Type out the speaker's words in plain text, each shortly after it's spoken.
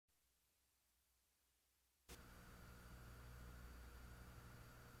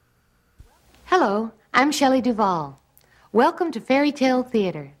Hello, I'm Shelley Duvall. Welcome to Fairy Tale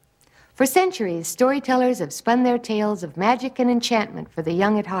Theater. For centuries, storytellers have spun their tales of magic and enchantment for the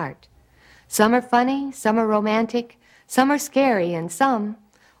young at heart. Some are funny, some are romantic, some are scary, and some,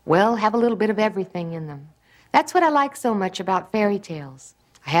 well, have a little bit of everything in them. That's what I like so much about fairy tales.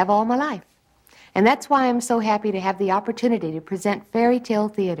 I have all my life. And that's why I'm so happy to have the opportunity to present Fairy Tale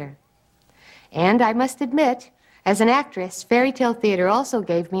Theater. And I must admit, as an actress, Fairy Tale Theater also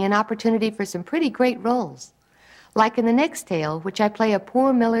gave me an opportunity for some pretty great roles. Like in the next tale, which I play a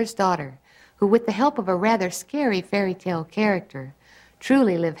poor miller's daughter, who, with the help of a rather scary fairy tale character,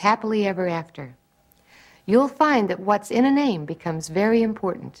 truly live happily ever after. You'll find that what's in a name becomes very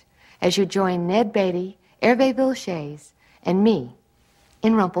important as you join Ned Beatty, Hervé Villechaize, and me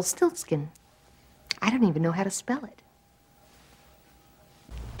in Rumplestiltskin. I don't even know how to spell it.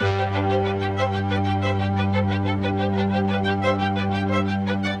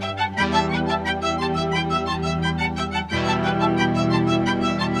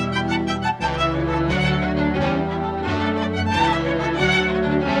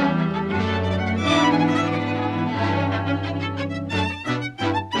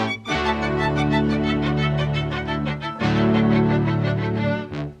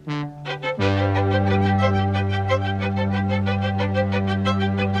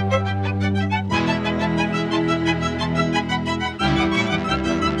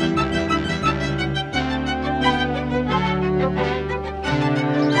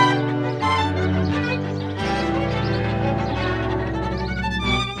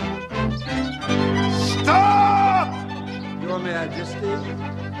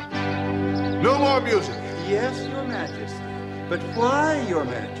 No more music. Yes, Your Majesty. But why, Your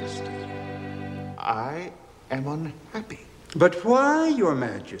Majesty? I am unhappy. But why, Your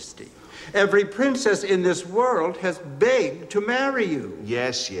Majesty? Every princess in this world has begged to marry you.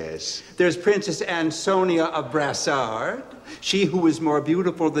 Yes, yes. There's Princess Ansonia of Brassard, she who is more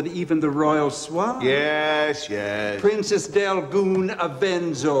beautiful than even the royal swan. Yes, yes. Princess Delgoon of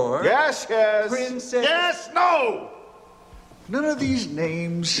Benzor. Yes, yes. Princess... Yes, no! None of these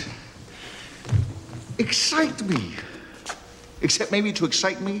names excite me. Except maybe to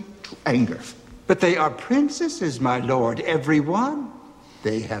excite me to anger. But they are princesses, my lord, every one.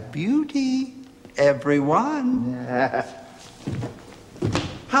 They have beauty, every one.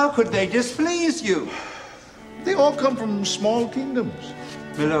 How could they displease you? They all come from small kingdoms.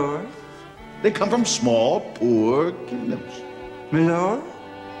 My lord? They come from small, poor kingdoms. My lord?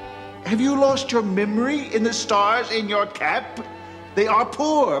 Have you lost your memory in the stars in your cap? They are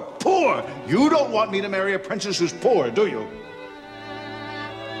poor, poor. You don't want me to marry a princess who's poor, do you?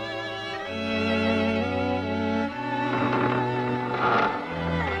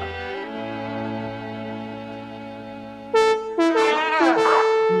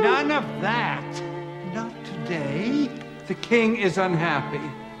 None of that. Not today. The king is unhappy.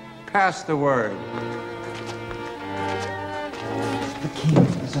 Pass the word. The king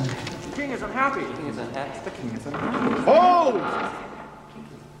is unhappy. The king is unhappy. The king is unhappy. The king is unhappy. Oh!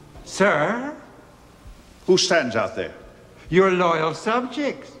 Sir? Who stands out there? Your loyal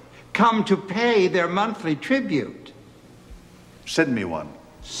subjects, come to pay their monthly tribute. Send me one.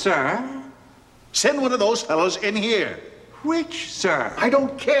 Sir? Send one of those fellows in here. Which, sir? I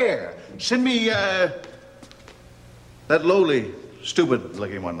don't care. Send me, that lowly,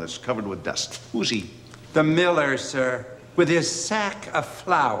 stupid-looking one that's covered with dust. Who's he? The miller, sir, with his sack of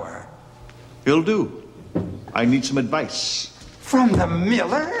flour. He'll do. I need some advice. From the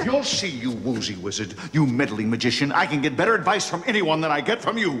miller? You'll see, you woozy wizard, you meddling magician. I can get better advice from anyone than I get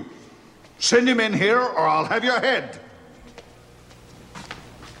from you. Send him in here, or I'll have your head.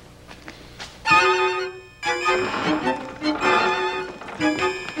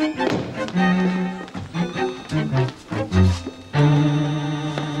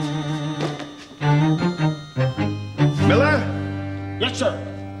 Miller? Yes, sir.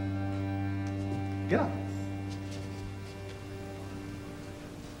 Get up.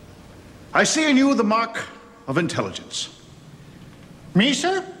 I see in you the mark of intelligence. Me,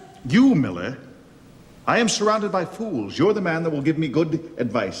 sir? You, Miller. I am surrounded by fools. You're the man that will give me good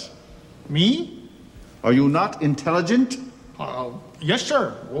advice. Me? Are you not intelligent? Yes,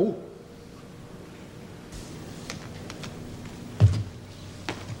 sir. Oh.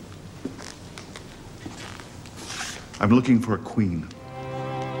 I'm looking for a queen.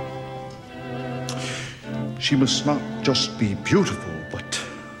 She must not just be beautiful, but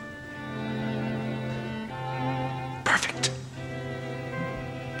perfect.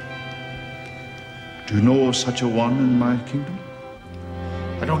 Do you know of such a one in my kingdom?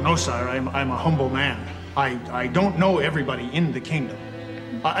 I don't know, sire. I'm a humble man. I don't know everybody in the kingdom.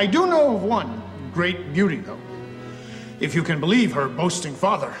 I do know of one. great beauty, though. If you can believe her boasting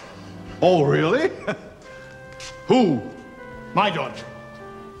father. Oh, really? Who? My daughter.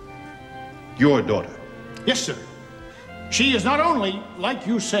 Your daughter. Yes, sir. She is not only, like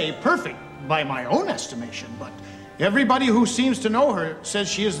you say, perfect by my own estimation, but everybody who seems to know her says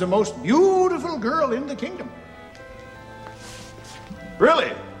she is the most beautiful girl in the kingdom.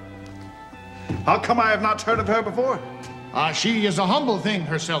 Really? How come I have not heard of her before? She is a humble thing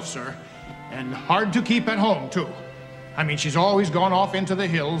herself, sir, and hard to keep at home, too. I mean, she's always gone off into the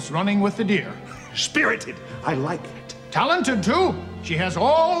hills, running with the deer. Spirited. I like that. Talented, too. She has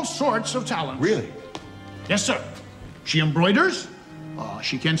all sorts of talents. Really? Yes, sir. She embroiders.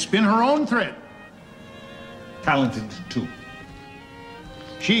 She can spin her own thread. Talented, too.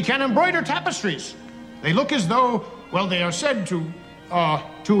 She can embroider tapestries. They look as though, well, they are said to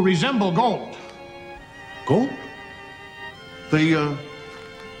resemble gold. Gold? They,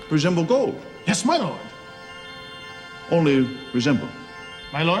 resemble gold. Yes, my lord. Only resemble.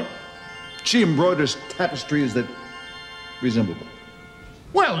 My lord? She embroiders tapestries that resemble gold.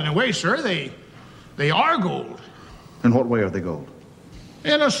 Well, in a way, sir, they are gold. In what way are they gold?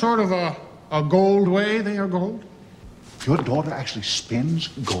 In a sort of a gold way, they are gold. Your daughter actually spins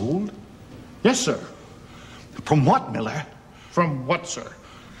gold? Yes, sir. From what, Miller? From what, sir?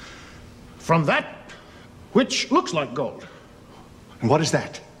 From that which looks like gold. And what is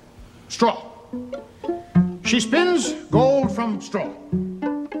that? Straw. She spins gold from straw.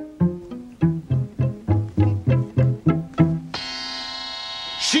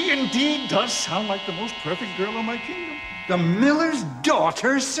 She indeed does sound like the most perfect girl in my kingdom. The miller's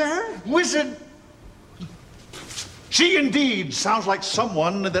daughter, sir? Wizard! She indeed sounds like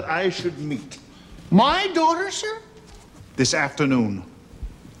someone that I should meet. My daughter, sir? This afternoon.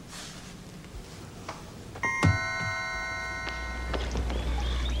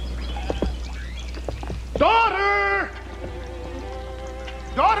 Daughter!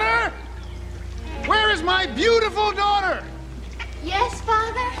 Daughter! Where is my beautiful daughter? Yes,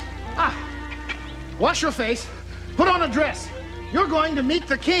 Father? Wash your face. Put on a dress. You're going to meet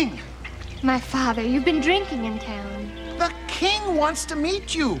the king. My father, you've been drinking in town. The king wants to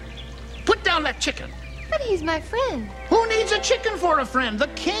meet you. Put down that chicken. But he's my friend. Who needs a chicken for a friend? The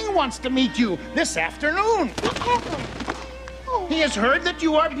king wants to meet you this afternoon. Be careful. Oh. He has heard that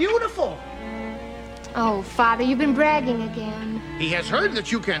you are beautiful. Oh, Father, you've been bragging again. He has heard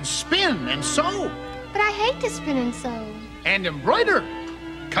that you can spin and sew But I hate to spin and sew. and embroider.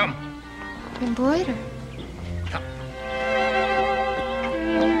 Come. Embroider. Come.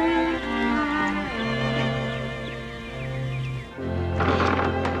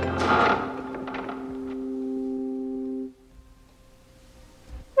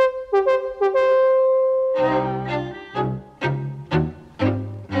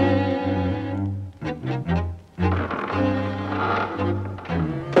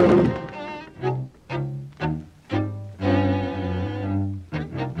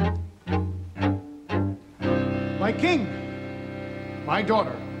 My king, my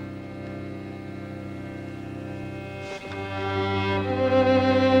daughter.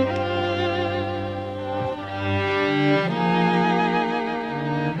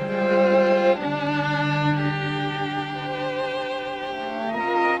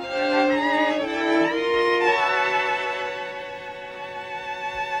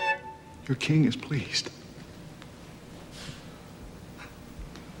 Your king is pleased.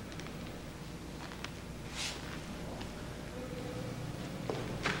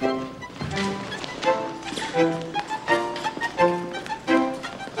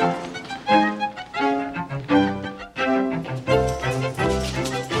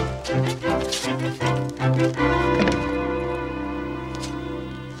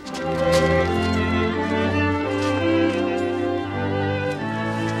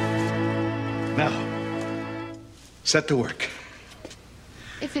 Set to work.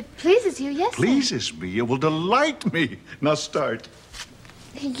 If it pleases you, yes, sir. Pleases me. It will delight me. Now start.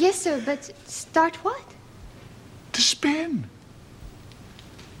 Yes, sir, but start what? To spin.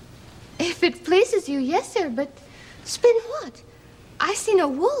 If it pleases you, yes, sir, but spin what? I see no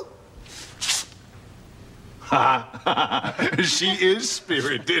wool. She is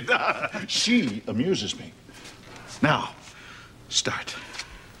spirited. She amuses me. Now, start.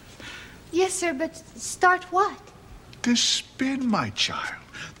 Yes, sir, but start what? To spin, my child,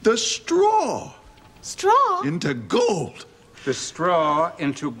 the straw Straw? into gold. The straw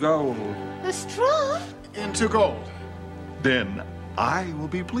into gold. The straw? Into gold. Then I will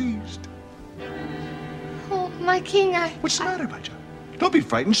be pleased. Oh, my king, What's the matter, my child? Don't be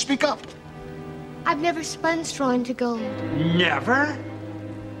frightened. Speak up. I've never spun straw into gold. Never?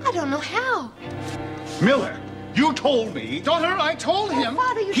 I don't know how. Miller, you told me. Daughter, I told him.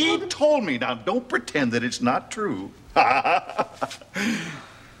 Father, you He told him. told me. Now, don't pretend that it's not true.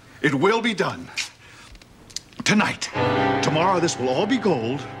 It will be done. Tonight. Tomorrow, this will all be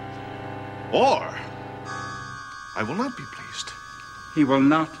gold. Or I will not be pleased. He will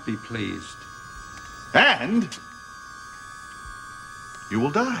not be pleased. And you will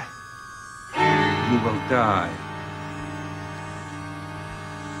die. You will die.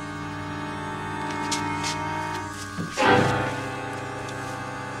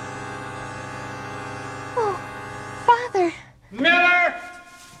 Oh, Father. Miller!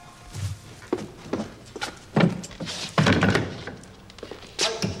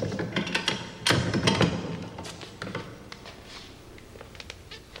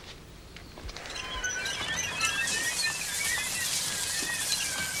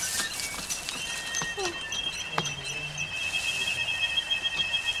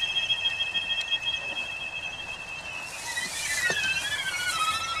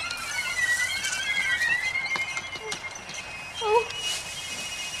 Oh.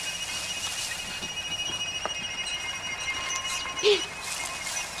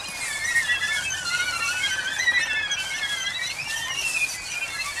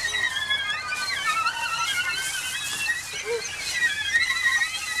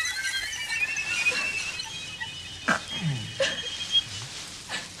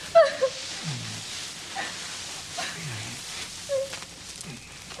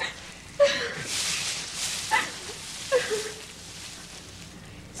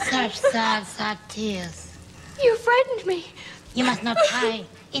 Such sad, sad tears. You frightened me. You must not cry.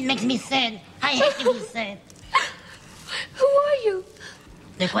 It makes me sad. I hate to be sad. Who are you?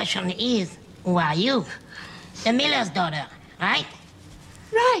 The question is, who are you? The miller's daughter, right?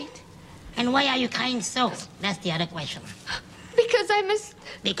 Right. And why are you crying so? That's the other question. Because I must...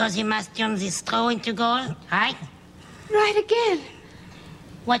 Because you must turn this straw into gold, right? Right again.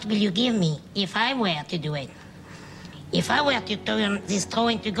 What will you give me if I were to do it? If I were to turn this straw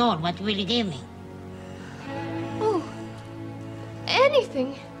into gold, what will you give me? Oh,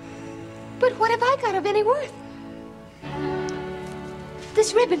 anything. But what have I got of any worth?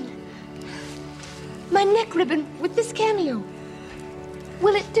 This ribbon. My neck ribbon with this cameo.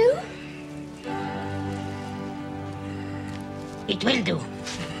 Will it do? It will do.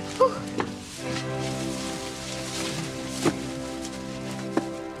 Oh.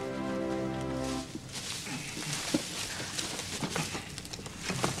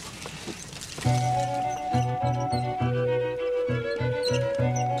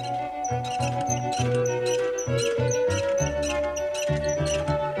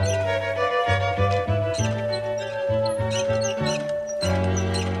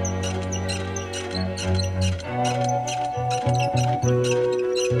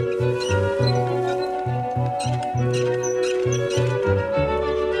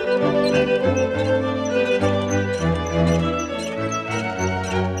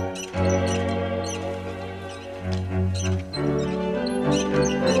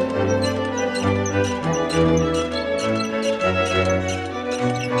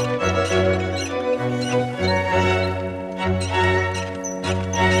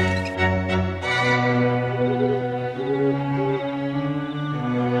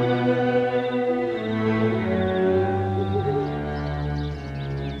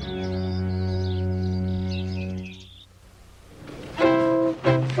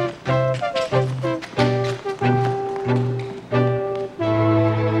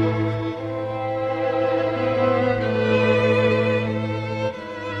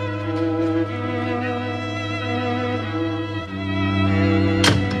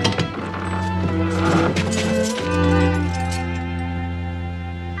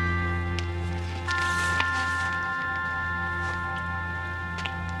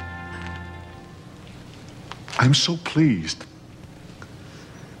 I'm so pleased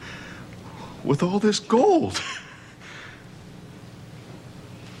with all this gold.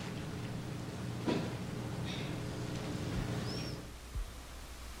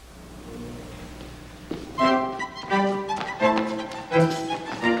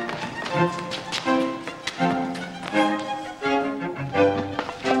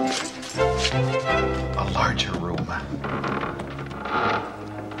 A larger room.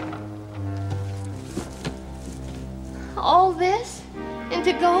 All this?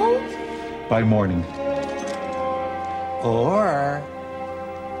 Into gold? By morning. Or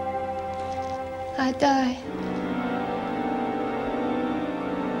I die.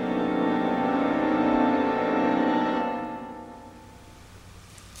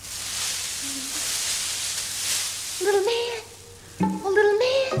 Little man. Oh, little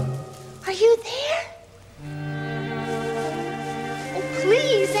man. Are you there?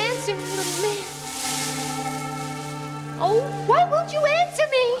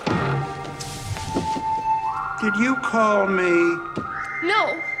 Did you call me?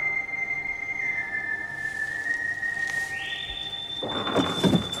 No.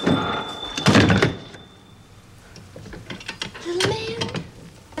 Little man.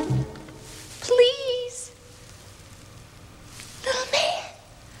 Please. Little man.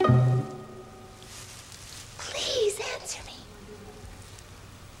 Please answer me.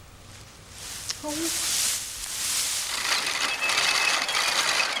 Oh.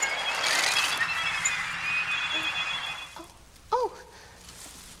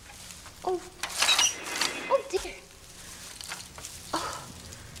 Dear. Oh.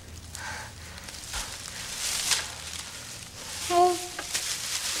 Oh.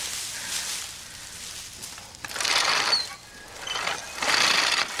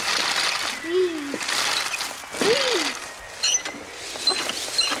 Please. Please. Oh. Please.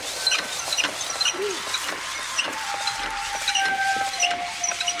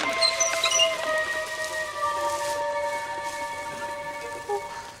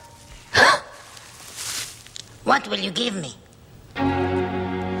 What will you give me?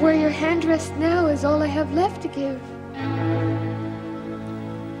 Where your hand rests now is all I have left to give.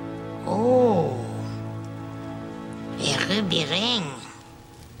 Oh, a ruby ring.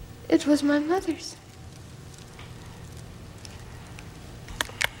 It was my mother's.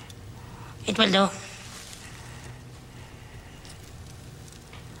 It will do.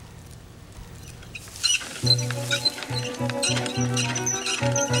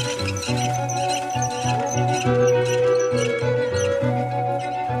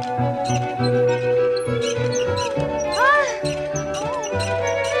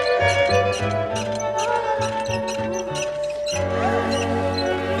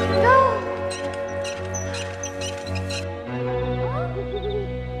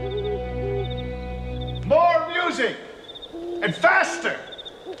 More music! And faster!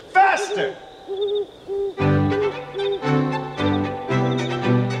 Faster!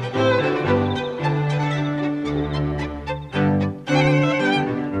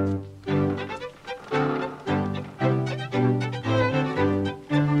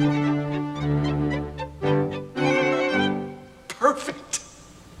 Perfect!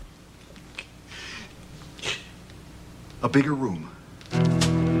 A bigger room.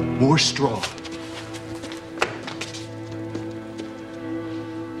 More straw.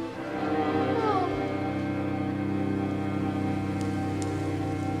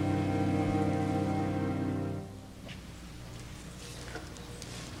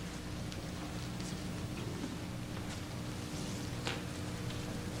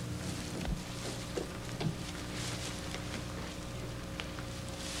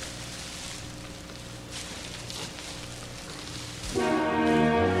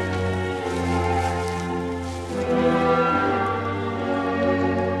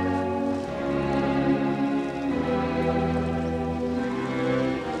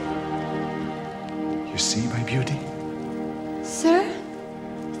 You see, my beauty? Sir?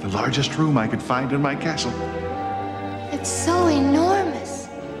 The largest room I could find in my castle. It's so enormous.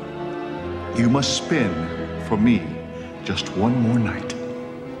 You must spin for me just one more night.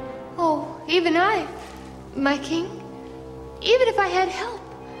 Oh, even I, my king, even if I had help,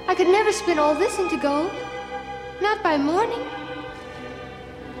 I could never spin all this into gold. Not by morning.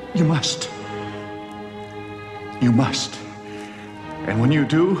 You must. You must. And when you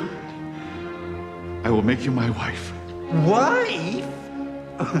do, I will make you my wife. Wife?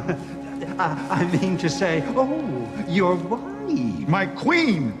 I mean to say, oh, your wife. My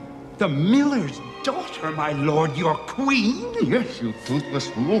queen! The miller's daughter, my lord, your queen? Yes, you toothless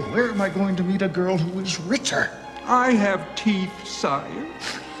fool. Where am I going to meet a girl who is richer? I have teeth, sire.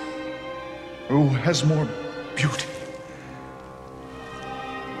 Who has more beauty?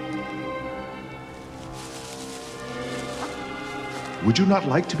 Would you not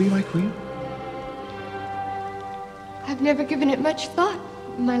like to be my queen? I've never given it much thought,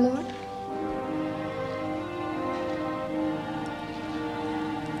 my lord.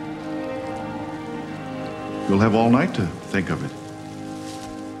 You'll have all night to think of it.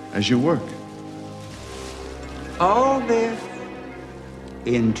 As you work. All this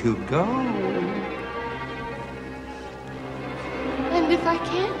into gold. And if I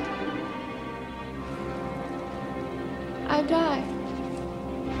can't, I die.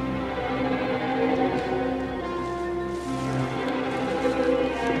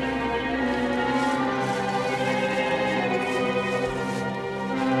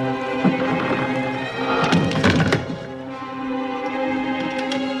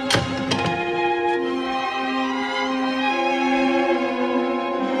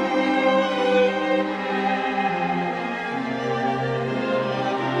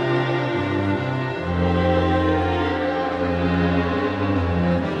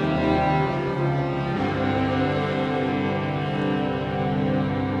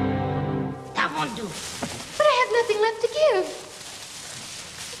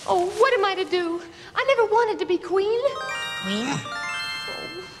 Oh, what am I to do? I never wanted to be queen. Queen?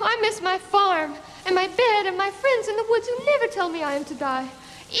 Oh, I miss my farm and my bed and my friends in the woods who never tell me I am to die,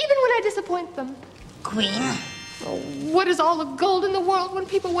 even when I disappoint them. Queen? Oh, what is all the gold in the world when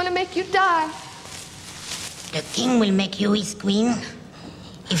people want to make you die? The king will make you his queen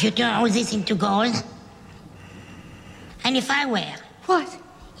if you turn all this into gold. And if I were? What?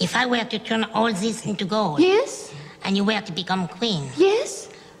 If I were to turn all this into gold. Yes? And you were to become queen. Yes?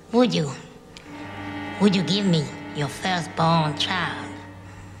 Would you? Would you give me your firstborn child?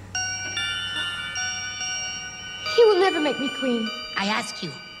 He will never make me queen. I ask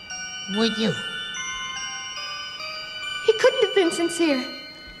you, would you? He couldn't have been sincere.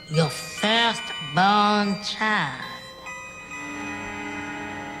 Your firstborn child.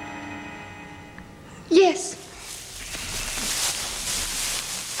 Yes.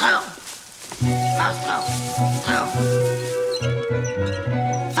 Throw. Mouse throw. Throw.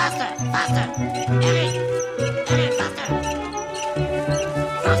 Faster, faster. Hurry. Hurry, faster.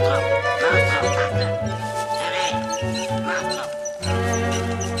 Mouse throw. Mouse throw, faster. Hurry. Mouse throw.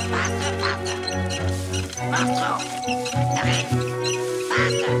 Faster, faster. Mouse throw. Hurry.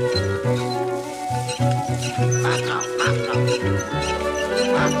 Faster. Mouse throw, mouse throw.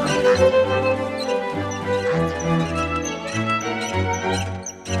 Mouse throw, faster.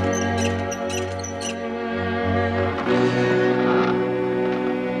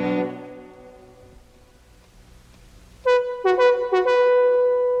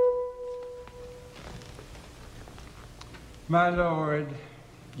 My lord,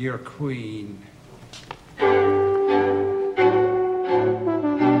 your queen.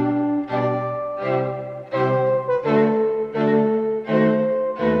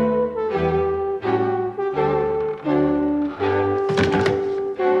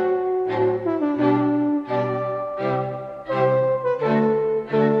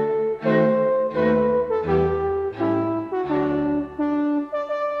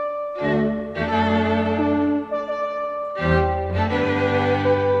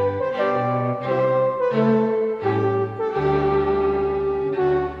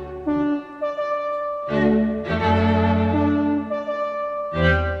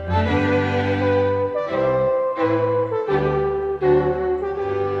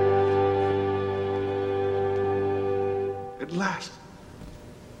 At last,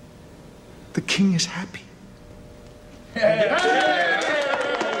 the king is happy.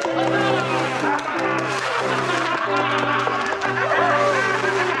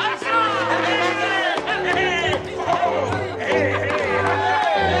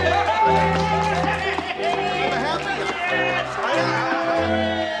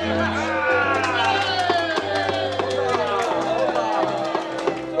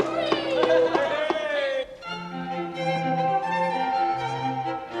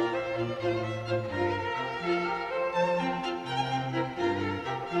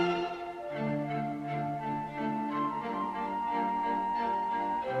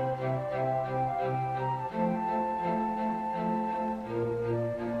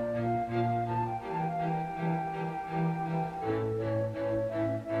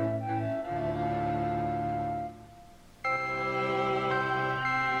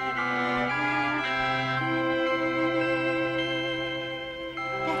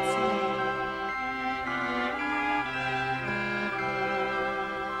 That's right.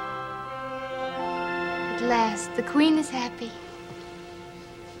 At last, the queen is happy.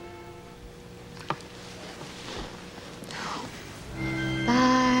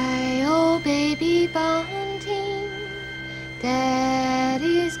 Bye, oh baby bunting,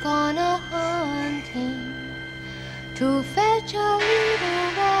 Daddy's gone a hunting to fetch a little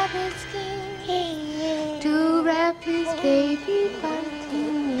rabbit skin to wrap his baby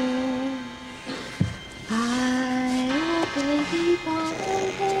bunting in. Bye, oh baby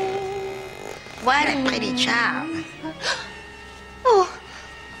bunting. What a pretty child. Oh,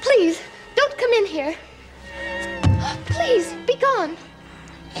 please, don't come in here. Please, be gone.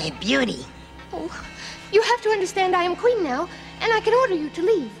 A beauty. Oh, you have to understand I am queen now, and I can order you to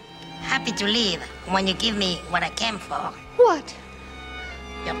leave. Happy to leave when you give me what I came for. What?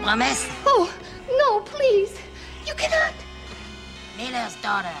 Your promise? Oh, no, please. You cannot. Miller's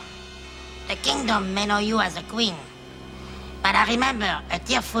daughter. The kingdom may know you as a queen. But I remember a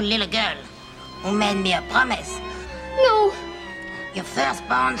tearful little girl who made me a promise. No, Your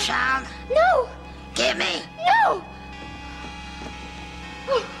firstborn child? no, Give me. no.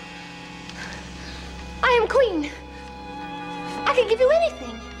 Oh. I am queen. I can give you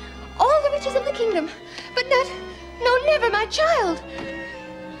anything. All the riches of the kingdom. But never my child.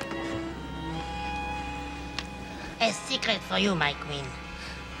 A secret for you, my queen.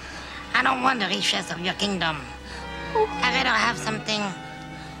 I don't want the riches of your kingdom. Oh. I'd rather have something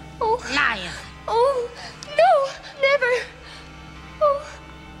live. Oh, no, never. Oh,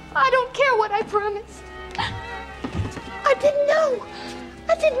 I don't care what I promised. I didn't know.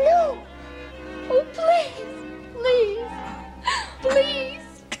 I didn't know. Oh, please, please, please,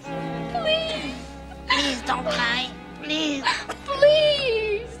 please. Please don't cry. Please.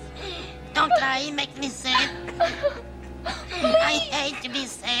 Please. Don't cry. You make me sad. I hate to be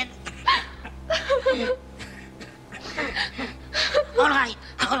sad. All right.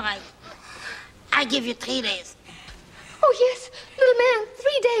 I give you 3 days. Oh, yes, little man,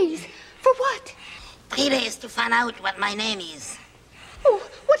 3 days. For what? 3 days to find out what my name is. Oh,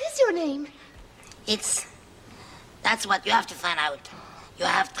 what is your name? That's what you have to find out. You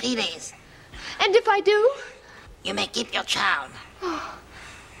have 3 days. And if I do? You may keep your child.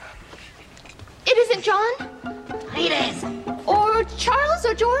 It isn't John? 3 days. Or Charles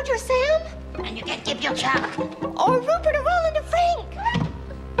or George or Sam? And you can keep your child. Or Rupert or Roland or Frank?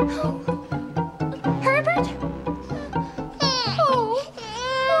 Oh. Herbert? Oh.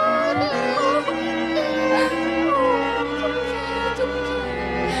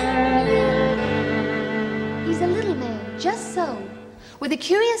 He's a little man, just so, with a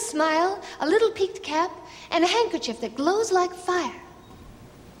curious smile, a little peaked cap, and a handkerchief that glows like fire.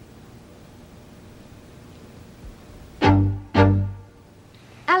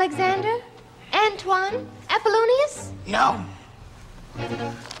 Alexander? Antoine? Apollonius? No.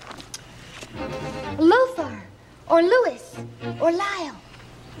 Lothar? Or Louis? Or Lyle?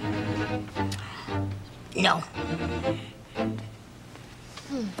 No.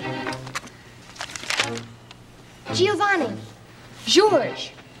 Giovanni?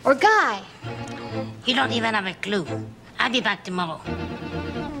 George? Or Guy? You don't even have a clue. I'll be back tomorrow.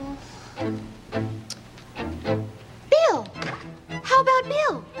 Bill? How about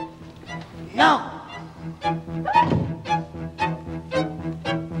Bill? No.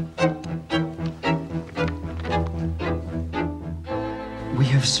 We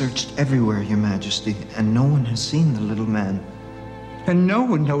have searched everywhere, Your Majesty, and no one has seen the little man. And no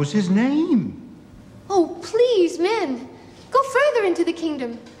one knows his name. Oh, please, men. Go further into the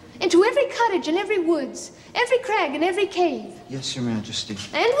kingdom. Into every cottage and every woods, every crag and every cave. Yes, Your Majesty.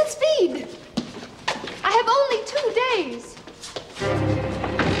 And with speed. I have only 2 days.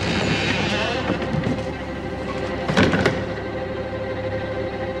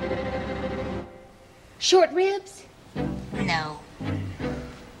 Short ribs? No.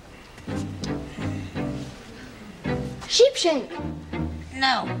 Sheepshank?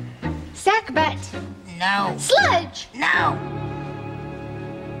 No. Sackbut? No. Sludge? No.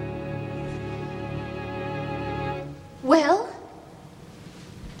 Well?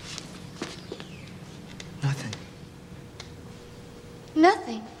 Nothing.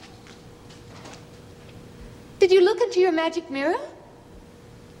 Nothing. Did you look into your magic mirror?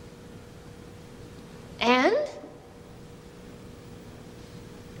 And?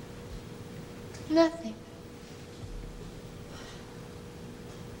 Nothing.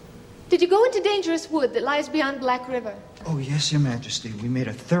 Did you go into Dangerous Wood that lies beyond Black River? Oh, yes, Your Majesty. We made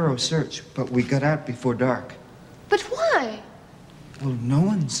a thorough search, but we got out before dark. But why? Well, no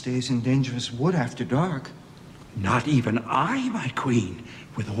one stays in Dangerous Wood after dark. Not even I, my queen,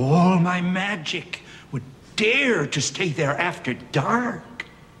 with all my magic, would dare to stay there after dark.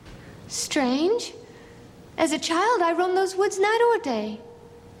 Strange. As a child, I roamed those woods night or day.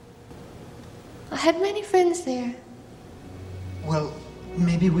 I had many friends there. Well,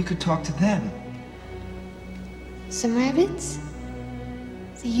 maybe we could talk to them. Some rabbits,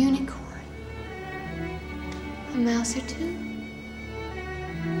 the unicorn, a mouse or two.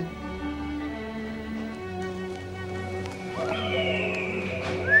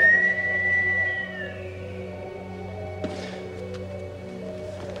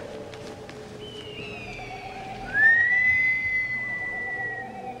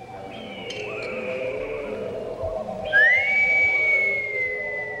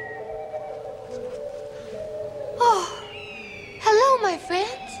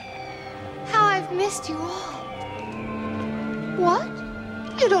 You all. What?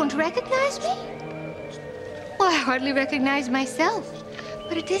 You don't recognize me? Well, I hardly recognize myself,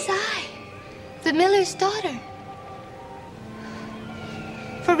 but it is I, the miller's daughter.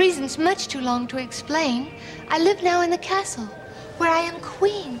 For reasons much too long to explain, I live now in the castle, where I am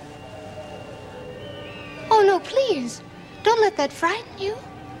queen. Oh, no, please, don't let that frighten you.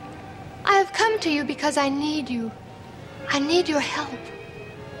 I have come to you because I need you. I need your help.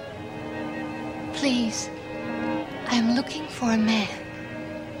 Please, I am looking for a man.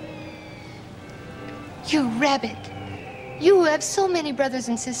 You rabbit. You who have so many brothers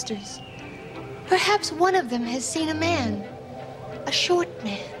and sisters. Perhaps one of them has seen a man. A short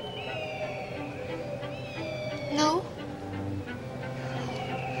man. No?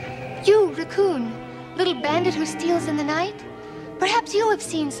 You, Raccoon, little bandit who steals in the night? Perhaps you have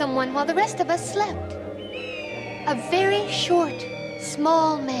seen someone while the rest of us slept. A very short,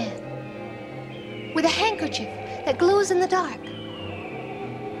 small man. With a handkerchief that glows in the dark.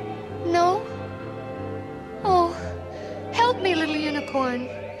 No? Oh, help me, little unicorn.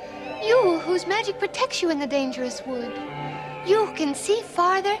 You, whose magic protects you in the dangerous wood. You who can see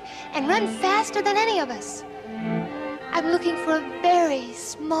farther and run faster than any of us. I'm looking for a very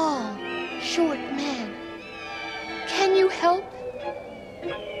small, short man. Can you help?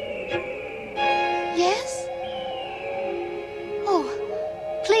 Yes? Oh,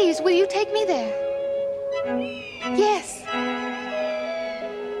 please, will you take me there? Yes.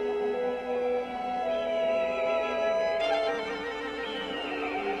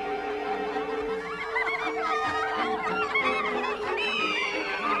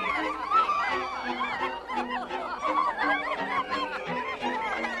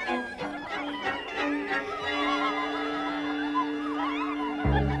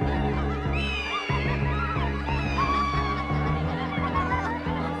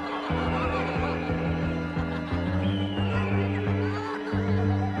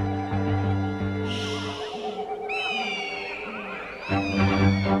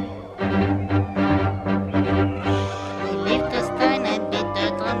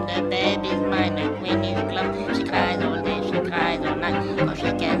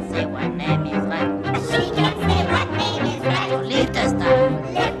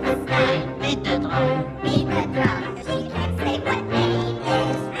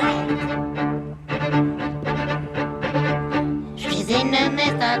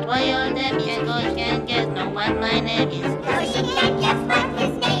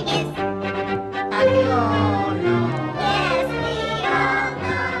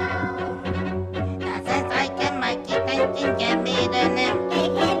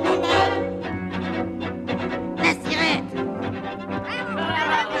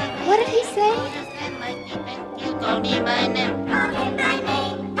 What did he say? Call me by name.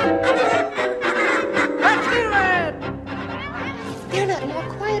 They're not more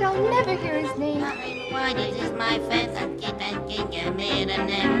quiet. I'll never hear his name. Why this is my face and kitten king give me the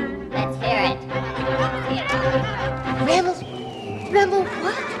name? Let's hear it. Ramble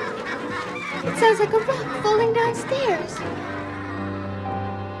what? It sounds like a rock falling downstairs.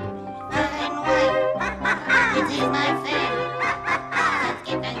 Fine white. It is my face and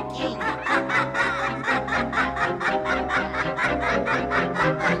kitten king.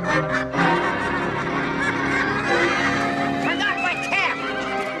 Forgot my cap.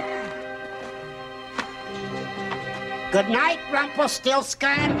 Good night,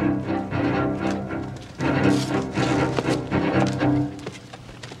 Rumplestiltskin.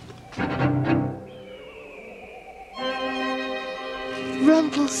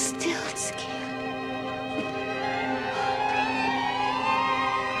 Rumplestiltskin.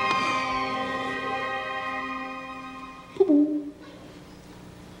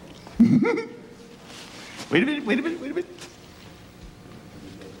 Wait a minute.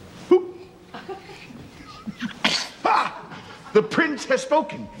 Ah! The prince has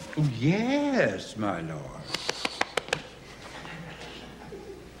spoken. Oh, yes, my lord.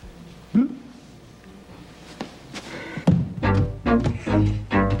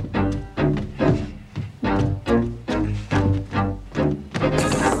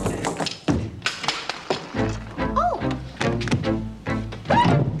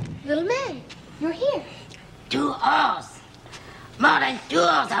 Little man, you're here. 2 hours. More than 2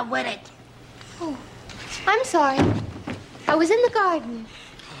 hours I waited. Oh, I'm sorry. I was in the garden.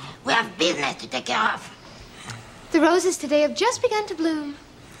 We have business to take care of. The roses today have just begun to bloom.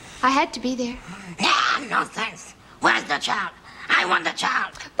 I had to be there. Ah, nonsense. Where's the child? I want the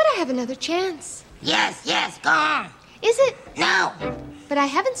child. But I have another chance. Yes, go on. Is it? No. But I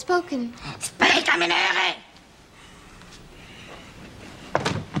haven't spoken. Speak, I'm in a hurry.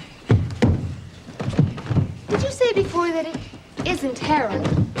 Did you say before that it isn't Harold?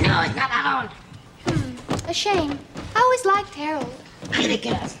 No, it's not Harold. A shame. I always liked Harold.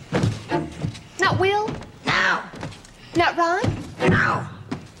 Ridiculous. Not Will? No. Not Ron? No.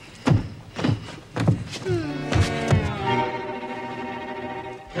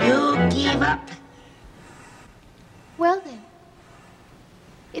 You give up. Well then,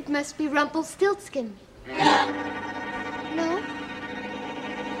 it must be Rumplestiltskin. No?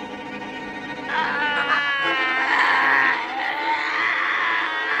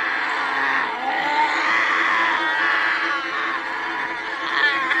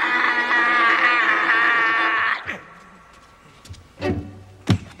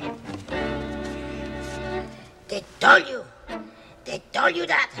 told you. They told you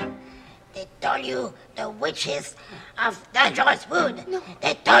that. They told you the witches of Dangerous Wood. No.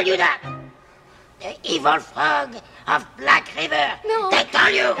 They told you that. The evil frog of Black River. No. They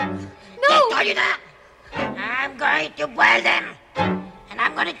told you. No. They told you that. I'm going to boil them. And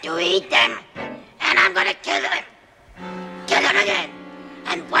I'm going to eat them. And I'm going to kill them. Kill them again.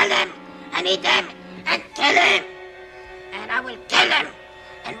 And boil them. And eat them. And kill them. And I will kill them.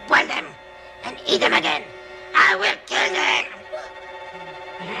 And boil them. And eat them again. I will kill them.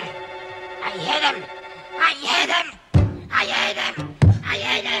 I hate them. I hate them. I hate them. I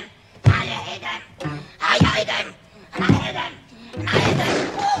hate them. I hate them. I hate them. And I hate them. And I hate them.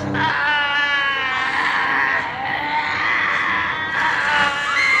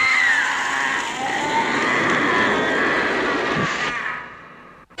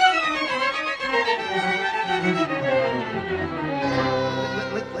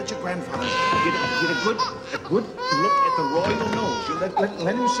 Let your grandfather get a good look at the royal nose.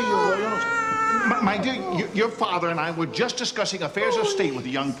 Let him see your royal nose. My dear, your father and I were just discussing affairs of state with the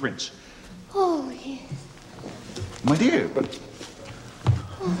young prince. Oh, yes. My dear, but...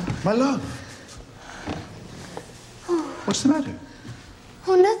 My love. What's the matter?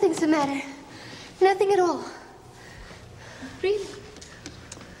 Oh, nothing's the matter. Nothing at all. Really?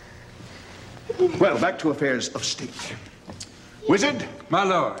 Well, back to affairs of state. Wizard. My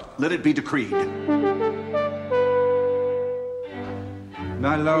lord. Let it be decreed.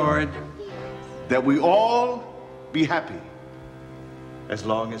 My lord. That we all be happy as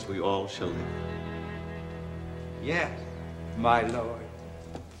long as we all shall live. Yes, my lord.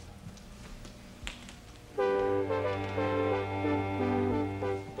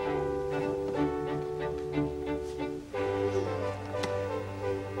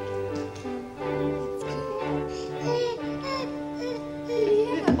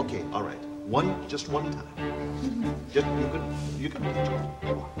 Okay, all right. Just one time. Just you can.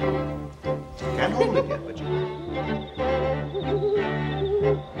 Can't hold it yet, but you.